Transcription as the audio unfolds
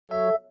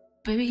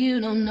Baby, you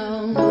don't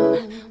know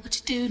what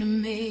you do to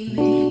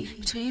me.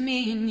 Between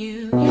me and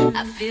you,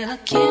 I feel a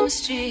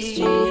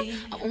chemistry.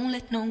 I won't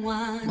let no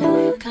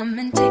one come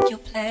and take your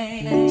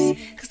place,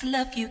 'cause the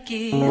love you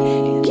give,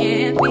 it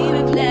can't be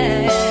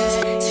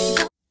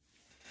replaced.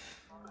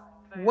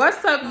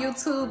 What's up,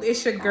 YouTube?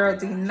 It's your girl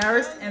D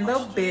Nurse in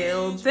the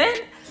building.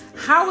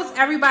 How is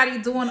everybody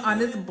doing on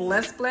this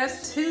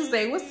blessed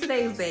Tuesday? What's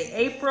today's day?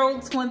 April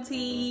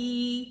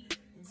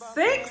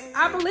 26th,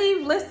 I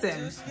believe.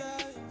 Listen,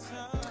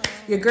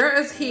 your girl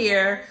is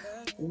here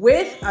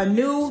with a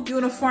new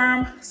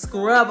uniform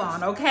scrub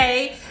on,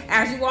 okay?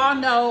 As you all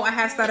know, I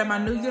have started my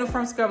new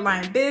uniform scrub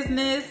line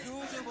business.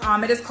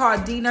 It is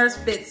called D Nurse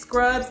Fit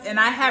Scrubs, and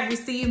I have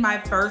received my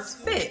first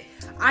fit.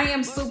 I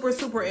am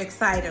super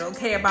excited,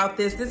 okay, about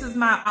this. This is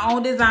my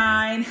own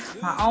design,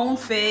 my own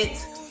fit,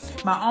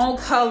 my own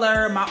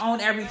color, my own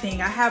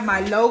everything. I have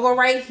my logo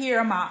right here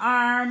on my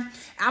arm.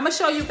 I'm gonna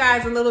show you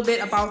guys a little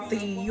bit about the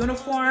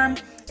uniform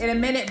in a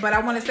minute, but I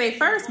want to say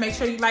first, make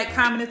sure you like,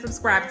 comment, and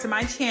subscribe to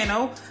my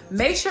channel.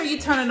 Make sure you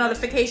turn the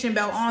notification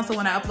bell on so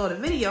when I upload a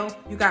video,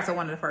 you guys are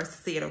one of the first to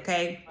see it,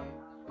 okay?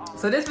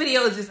 So this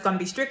video is just going to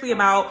be strictly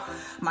about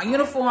my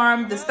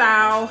uniform, the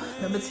style,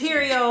 the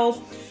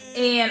material,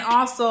 and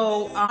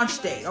also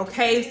launch day,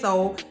 okay?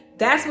 So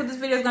that's what this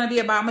video is going to be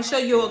about. I'm going to show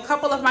you a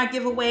couple of my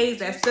giveaways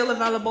that's still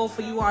available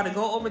for you all to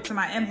go over to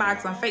my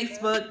inbox on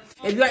Facebook.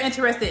 If you're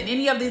interested in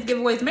any of these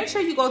giveaways, make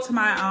sure you go to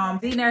my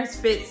D Nurse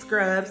Fit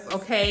Scrubs,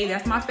 okay?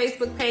 That's my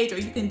Facebook page, or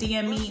you can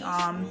DM me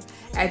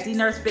at D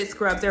Nurse Fit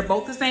Scrubs. They're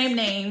both the same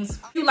names.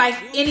 If you like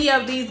any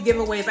of these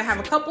giveaways, I have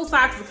a couple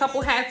socks, a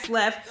couple hats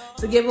left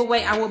to give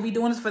away. I will be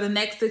doing this for the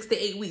next 6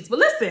 to 8 weeks. But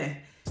listen,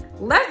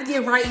 let's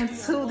get right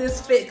into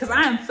this fit because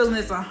I am feeling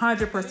this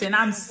 100%.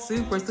 I'm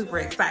super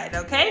excited,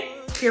 okay?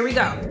 Here we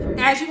go.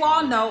 As you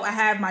all know, I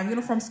have my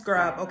uniform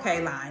scrub,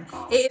 okay, line.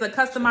 It is a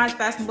customized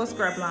fashionable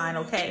scrub line,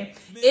 okay?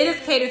 It is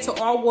catered to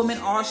all women,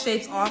 all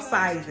shapes, all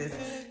sizes.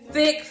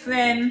 Thick,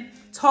 thin,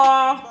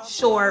 tall,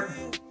 short.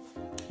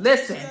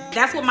 Listen,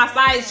 that's what my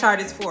size chart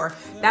is for.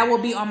 That will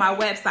be on my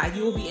website.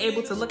 You will be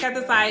able to look at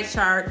the size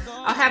chart.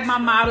 I'll have my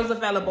models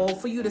available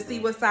for you to see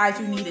what size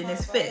you need in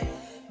this fit.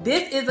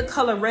 This is the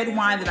color red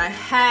wine that I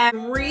have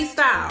 3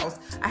 styles.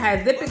 I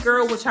have Zip It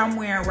Girl, which I'm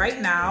wearing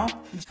right now.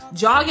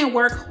 Jogging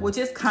Work, which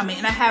is coming,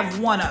 and I have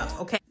one of,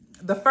 okay?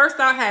 The first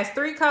style has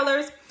 3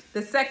 colors.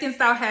 The second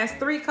style has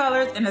 3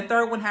 colors, and the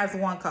third one has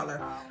 1 color.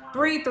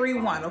 3, 3,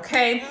 1,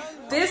 okay?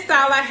 This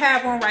style I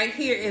have on right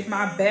here is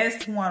my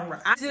best one.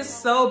 It's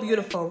just so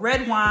beautiful.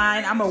 Red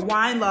wine. I'm a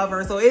wine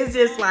lover, so it's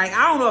just like,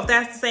 I don't know if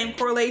that's the same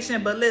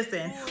correlation, but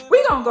listen,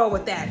 we gonna go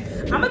with that.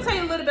 I'm gonna tell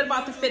you a little bit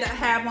about the fit I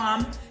have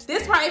on.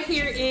 This right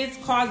here is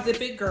called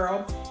Zip It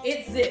Girl.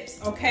 It zips,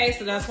 okay?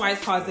 So that's why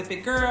it's called Zip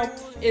It Girl.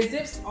 It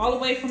zips all the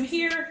way from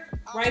here,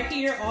 right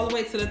here, all the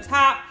way to the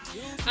top.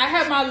 I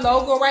have my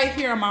logo right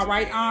here on my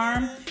right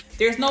arm.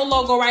 There's no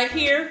logo right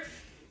here,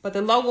 but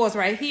the logo is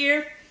right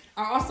here.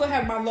 I also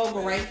have my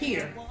logo right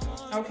here,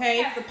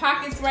 okay? The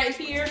pockets right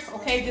here,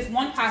 okay? Just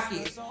one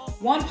pocket.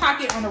 One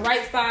pocket on the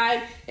right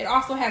side. It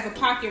also has a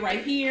pocket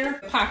right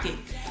here. Pocket.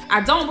 I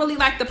don't really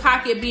like the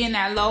pocket being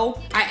that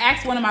low. I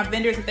asked one of my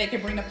vendors if they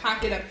could bring the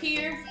pocket up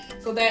here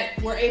so that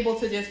we're able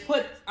to just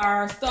put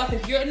our stuff.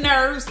 If you're a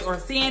nurse or a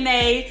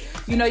CNA,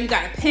 you know, you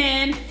got a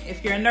pen.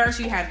 If you're a nurse,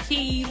 you have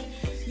keys.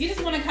 You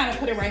just want to kind of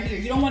put it right here.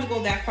 You don't want to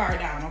go that far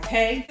down,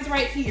 okay? It's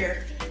right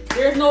here.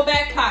 There's no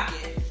back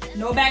pocket.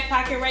 No back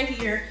pocket right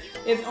here.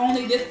 It's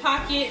only this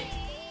pocket.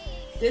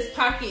 This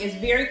pocket is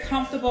very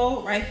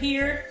comfortable right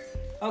here.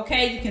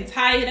 Okay, you can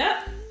tie it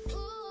up.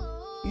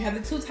 You have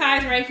the 2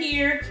 ties right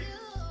here.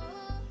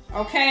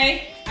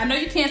 Okay, I know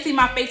you can't see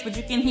my face, but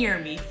you can hear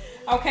me.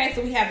 Okay,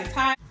 so we have the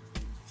tie.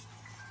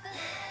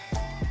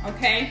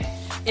 Okay,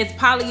 it's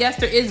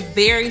polyester. It's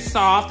very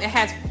soft. It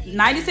has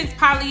 96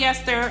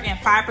 polyester and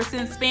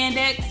 5%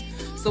 spandex.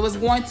 So it's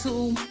going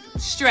to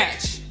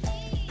stretch.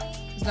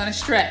 It's gonna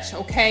stretch,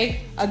 okay?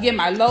 Again,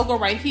 my logo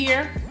right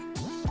here,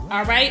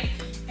 all right?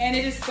 And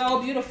it is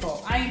so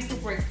beautiful. I am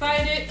super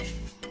excited,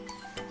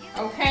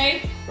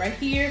 okay? Right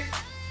here,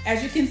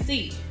 as you can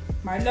see,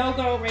 my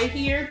logo right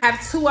here. I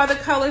have 2 other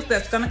colors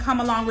that's gonna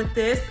come along with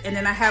this, and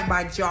then I have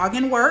my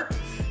Jogging Work.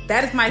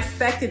 That is my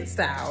second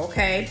style,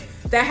 okay?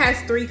 That has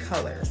 3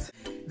 colors.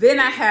 Then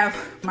I have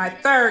my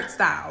third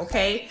style,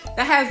 okay?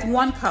 That has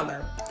 1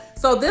 color.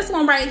 So this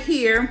one right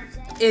here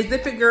is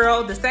Zip It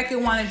Girl. The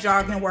second one is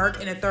Jogging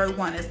Work, and the third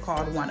one is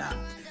called One Up.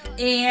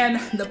 And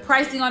the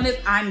pricing on this,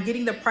 I'm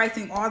getting the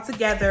pricing all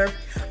together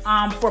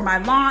for my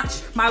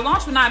launch. My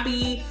launch will not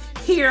be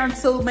here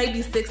until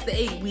maybe 6 to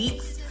 8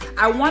 weeks.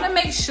 I want to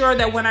make sure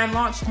that when I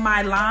launch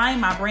my line,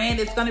 my brand,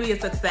 it's going to be a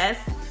success.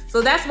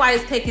 So that's why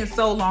it's taking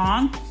so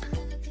long.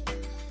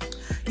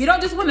 You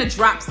don't just want to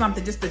drop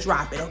something just to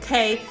drop it,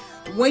 okay?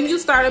 When you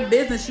start a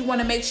business, you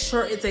want to make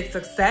sure it's a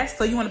success.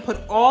 So you want to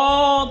put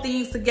all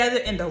things together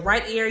in the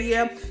right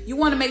area. You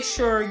want to make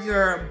sure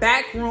your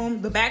back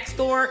room, the back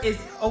store is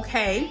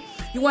okay.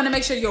 You want to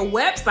make sure your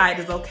website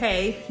is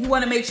okay. You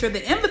want to make sure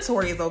the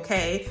inventory is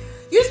okay.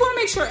 you just want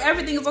to make sure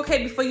everything is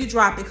okay before you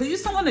drop it, because you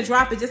just don't want to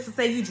drop it just to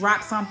say you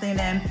drop something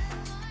and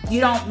you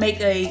don't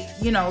make a,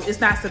 you know, it's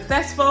not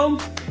successful.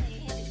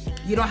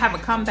 You don't have a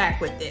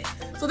comeback with it.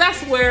 So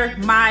that's where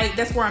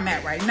I'm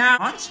at right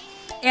now.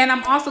 And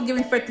I'm also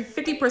giving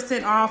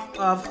 50% off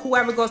of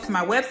whoever goes to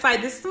my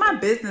website. This is my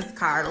business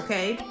card,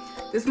 okay?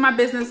 This is my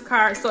business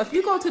card. So if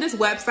you go to this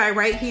website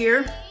right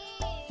here,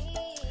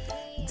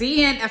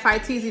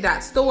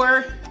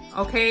 dnfitz.store,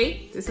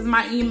 okay? This is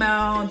my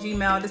email,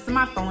 Gmail, this is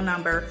my phone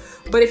number.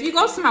 But if you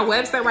go to my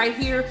website right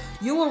here,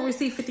 you will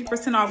receive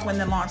 50% off when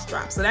the launch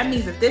drops. So that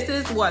means if this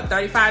is what,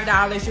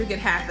 $35, you'll get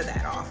half of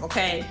that off,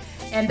 okay?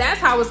 And that's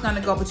how it's gonna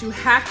go, but you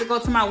have to go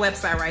to my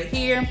website right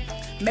here.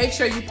 Make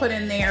sure you put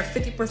in there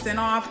 50%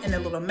 off in the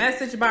little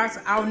message box.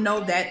 I'll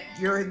know that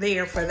you're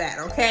there for that,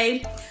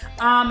 okay?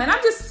 And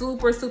I'm just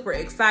super, super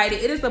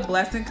excited. It is a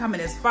blessing coming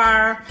this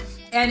far.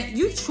 And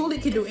you truly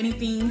can do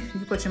anything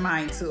you put your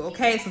mind to,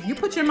 okay? So if you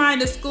put your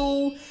mind to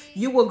school,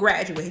 you will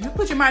graduate. If you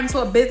put your mind into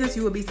a business,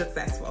 you will be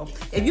successful.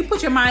 If you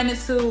put your mind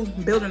into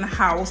building a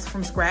house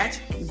from scratch,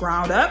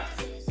 ground up,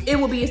 it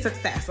will be a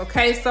success,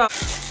 okay? So,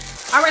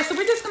 all right, so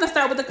we're just gonna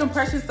start with the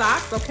compression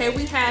socks, okay?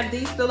 We have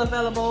these still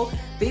available.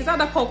 These are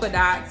the polka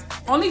dots.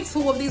 Only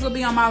 2 of these will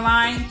be on my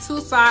line,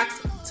 2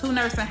 socks, 2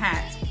 nursing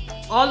hats.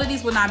 All of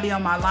these will not be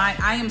on my line.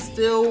 I am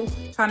still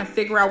trying to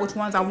figure out which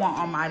ones I want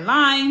on my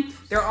line.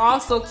 They're all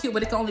so cute,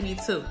 but it can only be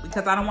 2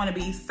 because I don't want to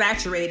be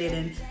saturated.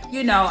 And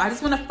you know, I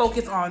just want to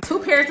focus on 2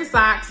 pairs of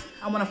socks.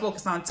 I want to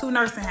focus on 2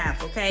 nursing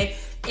hats, okay?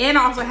 And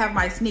I also have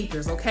my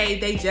sneakers, okay?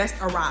 They just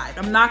arrived.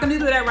 I'm not gonna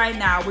do that right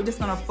now. We're just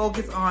gonna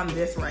focus on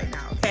this right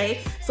now,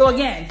 okay? So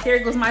again, here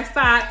goes my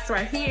socks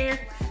right here.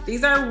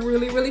 These are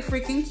really, really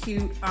freaking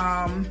cute.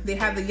 They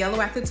have the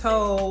yellow at the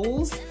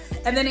toes,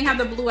 and then they have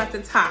the blue at the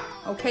top,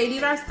 okay?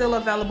 These are still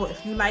available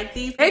if you like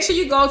these. Make sure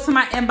you go to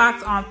my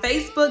inbox on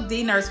Facebook,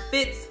 D Nurse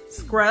Fits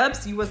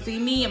Scrubs. You will see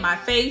me and my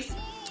face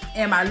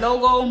and my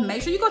logo.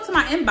 Make sure you go to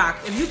my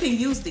inbox if you can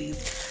use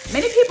these.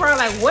 Many people are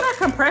like, what are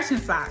compression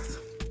socks?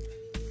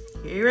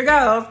 Here it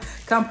goes.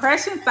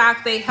 Compression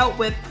socks, they help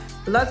with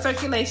blood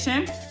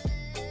circulation.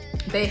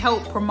 They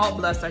help promote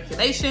blood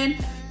circulation.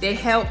 They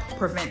help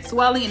prevent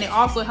swelling, and they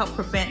also help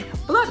prevent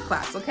blood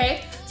clots,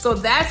 okay? So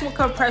that's what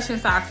compression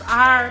socks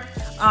are.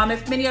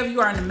 If many of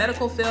you are in the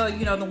medical field,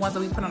 you know the ones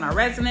that we put on our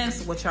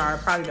residents, which are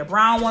probably the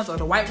brown ones, or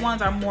the white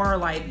ones are more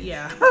like,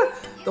 yeah,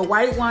 the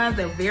white ones,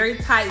 they're very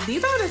tight.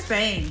 These are the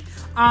same.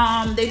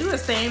 They do the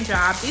same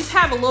job. These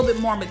have a little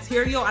bit more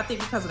material, I think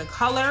because of the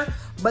color,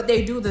 but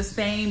they do the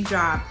same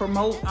job.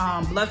 Promote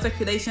blood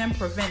circulation,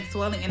 prevent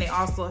swelling, and they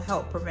also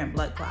help prevent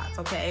blood clots,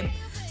 okay?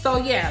 So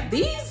yeah,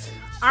 these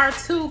are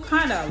 2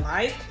 kind of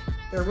alike.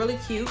 They're really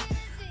cute,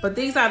 but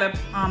these are the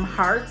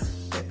hearts.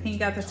 The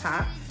pink at the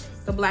top,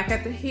 the black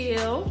at the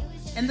heel,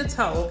 and the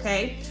toe,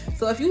 okay?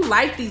 So if you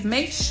like these,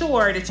 make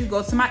sure that you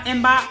go to my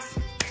inbox.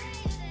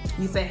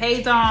 You say,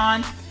 hey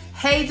Dawn,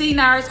 hey D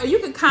Nurse, or you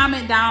can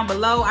comment down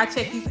below. I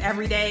check these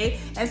every day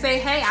and say,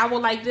 hey, I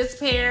would like this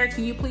pair.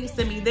 Can you please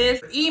send me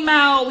this?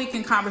 Email, we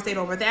can conversate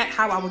over that,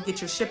 how I will get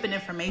your shipping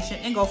information,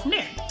 and go from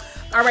there.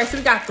 All right, so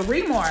we got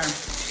 3 more.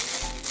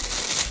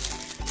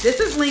 This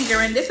is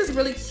lingering. This is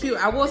really cute.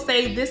 I will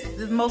say this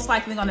is most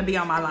likely gonna be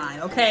on my line,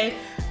 okay?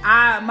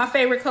 My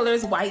favorite color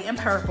is white and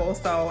purple,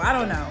 so I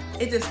don't know.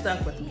 It just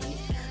stuck with me.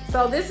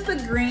 So this is the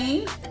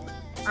green.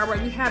 All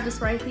right, we have this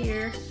right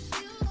here.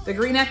 The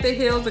green at the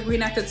heels, the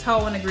green at the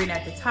toe, and the green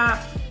at the top.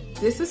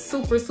 This is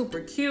super, super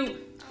cute.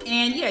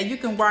 And yeah, you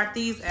can rock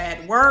these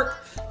at work.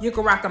 You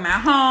can rock them at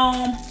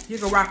home. You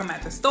can rock them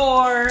at the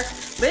store.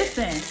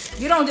 Listen,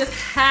 you don't just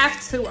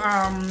have to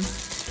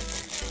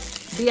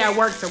be at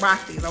work to rock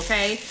these,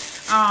 okay?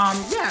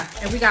 Yeah,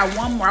 and we got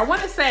 1 more. I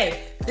want to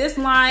say this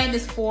line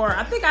is for,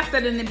 I think I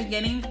said in the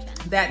beginning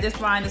that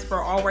this line is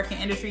for all working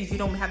industries. You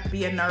don't have to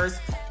be a nurse.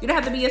 You don't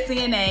have to be a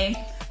CNA.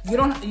 You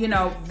don't, you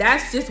know,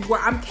 that's just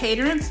what I'm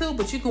catering to,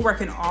 but you can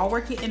work in all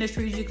working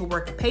industries. You can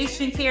work in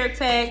patient care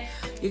tech.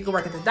 You can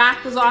work at the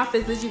doctor's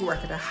offices. You can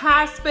work at the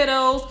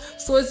hospitals.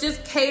 So it's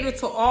just catered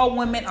to all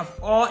women of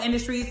all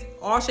industries,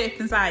 all shapes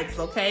and sizes,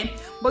 okay?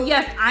 But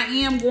yes, I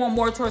am going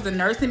more towards the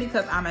nursing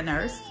because I'm a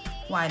nurse.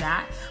 Why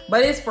not?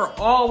 But it's for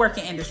all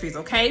working industries,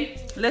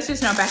 okay? Let's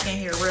just jump back in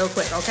here real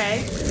quick,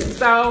 okay?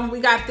 So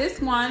we got this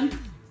one.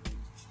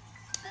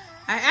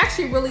 I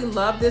actually really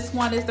love this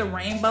one. It's the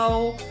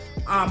rainbow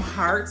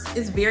hearts.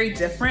 It's very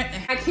different. The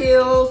black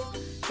heels,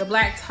 the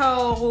black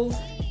toes.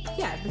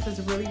 Yeah, this is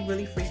really,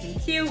 really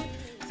freaking cute.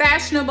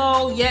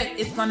 Fashionable, yet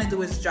it's gonna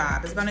do its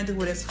job. It's gonna do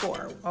what it's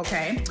for,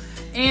 okay?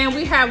 And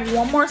we have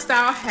 1 more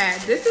style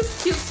hat. This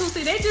is cute too.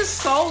 See, they just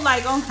so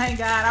like, oh my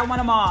God, I want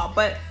them all.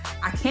 But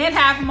I can't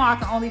have them all. I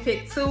can only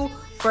pick 2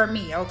 for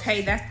me,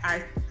 okay? That's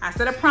I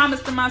set a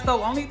promise to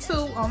myself, only 2.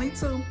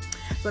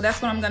 So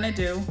that's what I'm gonna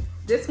do.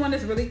 This one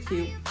is really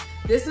cute.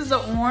 This is the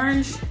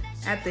orange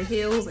at the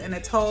heels and the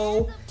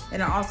toe,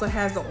 and it also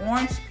has the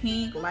orange,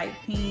 pink, light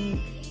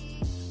pink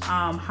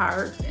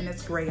hearts, and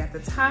it's gray at the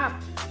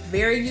top.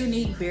 Very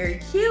unique,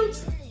 very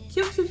cute.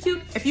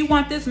 Cute. If you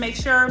want this, make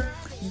sure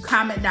you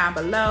comment down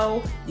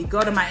below, you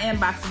go to my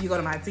inbox, and you go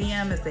to my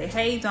DM and say,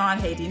 hey Dawn,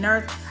 hey D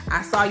Nurse,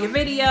 I saw your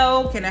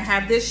video, can I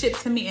have this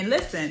shipped to me? And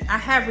listen, I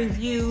have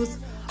reviews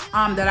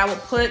that I would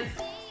put.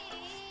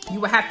 You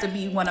would have to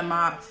be one of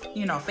my,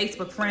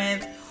 Facebook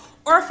friends,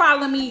 or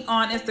follow me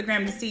on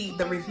Instagram to see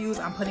the reviews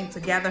I'm putting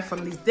together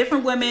from these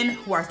different women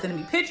who are sending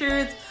me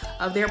pictures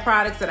of their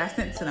products that I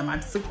sent to them.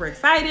 I'm super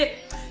excited.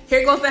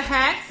 Here goes the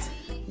hats.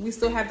 We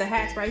still have the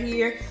hats right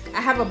here.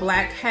 I have a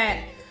black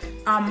hat.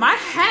 My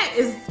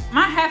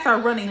hats are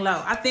running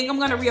low. I think I'm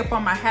gonna re-up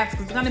on my hats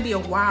because it's gonna be a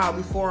while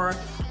before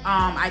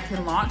I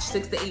can launch,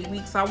 6 to 8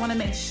 weeks. So I wanna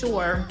make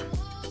sure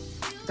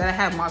that I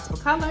have multiple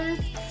colors.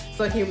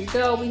 So here we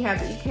go. We have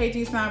the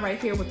EKG sign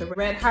right here with the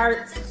red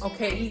hearts.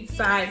 Okay, each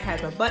side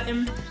has a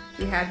button.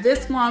 We have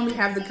this one, we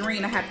have the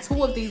green. I have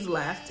 2 of these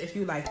left if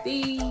you like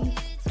these.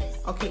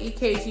 Okay,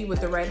 EKG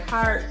with the red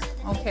heart.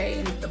 Okay,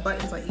 and the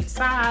buttons on each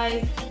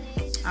side.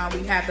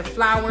 We have the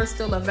flowers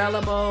still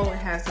available. It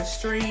has a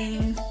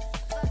string.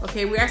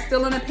 Okay, we are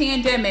still in a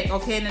pandemic,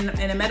 okay, in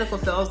the medical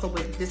field. So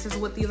this is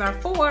what these are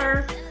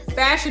for.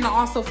 Fashion,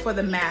 also for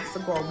the mask to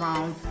go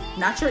around,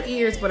 not your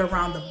ears, but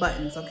around the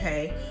buttons,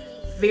 okay?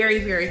 Very,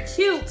 very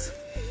cute.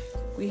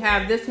 We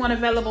have this one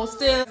available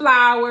still.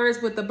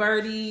 Flowers with the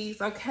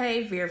birdies,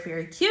 okay? Very,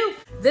 very cute.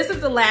 This is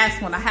the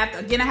last one. I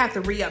have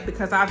to re-up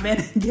because I've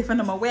been giving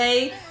them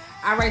away.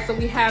 All right, so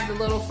we have the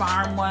little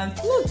farm ones,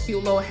 little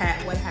cute little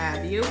hat, what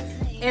have you.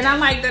 And I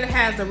like that it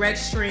has the red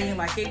string,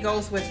 like it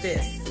goes with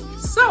this.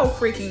 So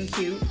freaking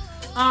cute.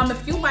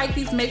 If you like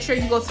these, make sure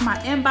you go to my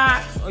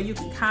inbox or you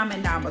can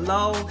comment down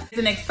below. It's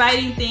an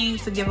exciting thing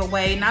to give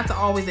away, not to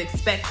always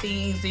expect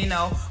things,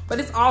 but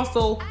it's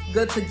also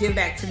good to give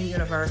back to the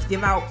universe,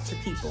 give out to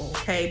people,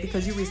 okay?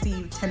 Because you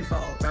receive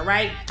tenfold, all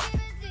right?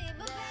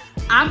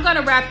 I'm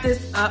gonna wrap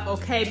this up,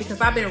 okay? Because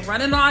I've been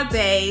running all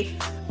day,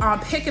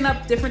 picking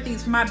up different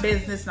things for my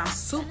business, and I'm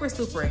super,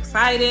 super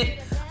excited.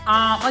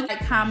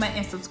 Like, comment,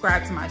 and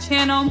subscribe to my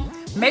channel.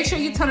 Make sure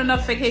you turn the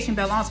notification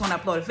bell on so when I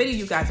upload a video,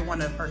 you guys are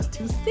one of the first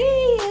to see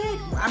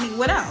it. I mean,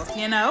 what else,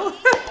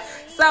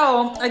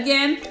 So,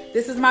 again,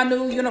 this is my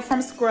new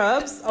uniform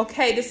scrubs.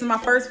 Okay, this is my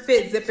first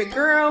fit Zip It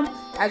Girl.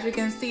 As you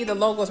can see, the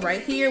logo's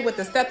right here with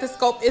the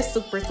stethoscope. It's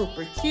super,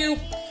 super cute.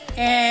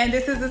 And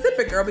this is the Zip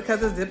It Girl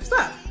because it zips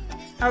up.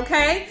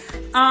 Okay,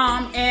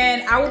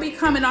 and I will be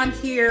coming on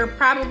here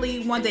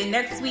probably one day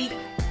next week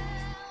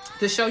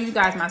to show you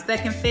guys my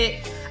second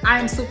fit. I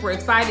am super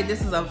excited.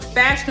 This is a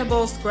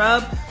fashionable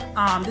scrub.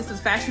 This is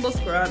fashionable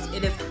scrubs.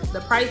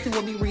 The pricing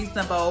will be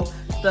reasonable.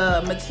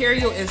 The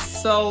material is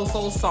so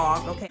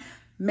soft, okay?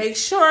 Make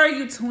sure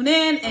you tune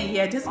in and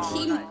yeah, just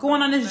keep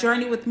going on this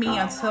journey with me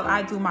until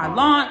I do my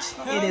launch.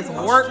 It is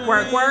work,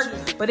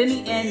 but in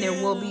the end, there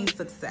will be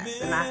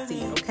success and I see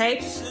it, okay?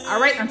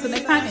 All right, until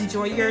next time,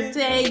 enjoy your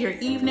day, your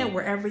evening,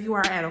 wherever you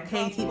are at,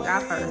 okay? Keep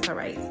God first, all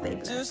right? Stay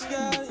blessed.